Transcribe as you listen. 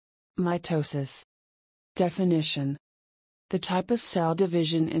Mitosis. Definition: the type of cell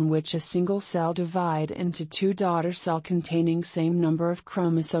division in which a single cell divide into two daughter cell containing same number of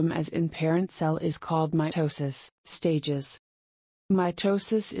chromosome as in parent cell is called mitosis. Stages.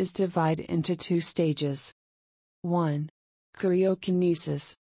 Mitosis is divided into two stages. 1.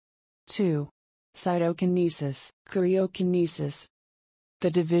 Karyokinesis. 2. Cytokinesis. Karyokinesis.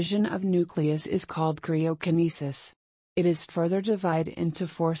 The division of nucleus is called karyokinesis. It is further divided into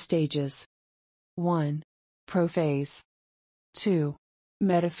four stages. 1. Prophase. 2.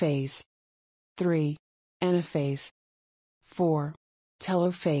 Metaphase. 3. Anaphase. 4.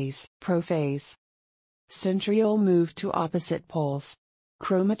 Telophase. Prophase. Centriole move to opposite poles.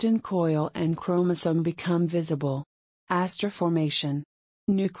 Chromatin coil and chromosome become visible. Aster formation.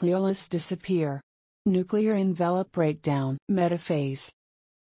 Nucleolus disappear. Nuclear envelope breakdown. Metaphase.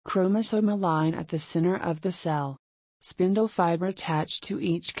 Chromosome align at the center of the cell. Spindle fiber attached to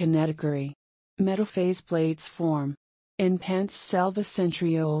each kinetochore. Metaphase plates form. In Pantz cell the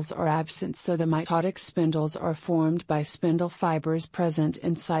centrioles are absent, so the mitotic spindles are formed by spindle fibers present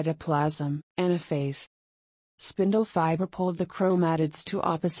in cytoplasm. Anaphase. Spindle fiber pulled the chromatids to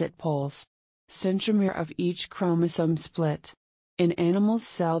opposite poles. Centromere of each chromosome split. In animal's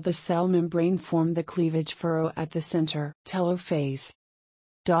cell the cell membrane formed the cleavage furrow at the center. Telophase.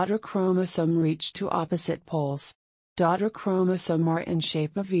 Daughter chromosome reach to opposite poles. Daughter chromosome are in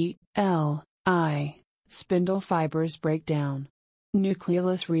shape of E, L, I. Spindle fibers break down.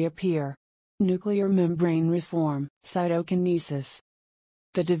 Nucleolus reappear. Nuclear membrane reform. Cytokinesis.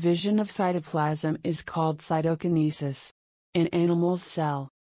 The division of cytoplasm is called cytokinesis. In animal's cell.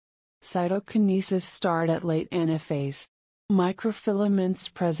 Cytokinesis start at late anaphase.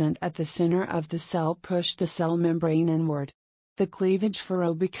 Microfilaments present at the center of the cell push the cell membrane inward. The cleavage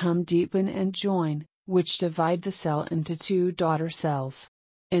furrow become deepen and join, which divide the cell into two daughter cells.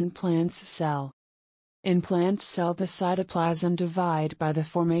 In plant's cell. In plant cell the cytoplasm divide by the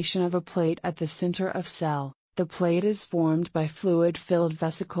formation of a plate at the center of cell. The plate is formed by fluid-filled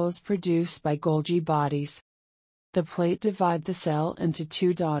vesicles produced by Golgi bodies. The plate divide the cell into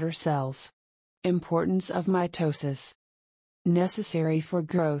two daughter cells. Importance of mitosis. Necessary for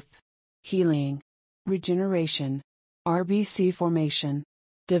growth, healing, regeneration, RBC formation.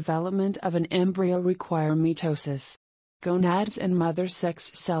 Development of an embryo require mitosis. Gonads and mother sex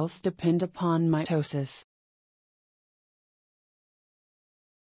cells depend upon mitosis.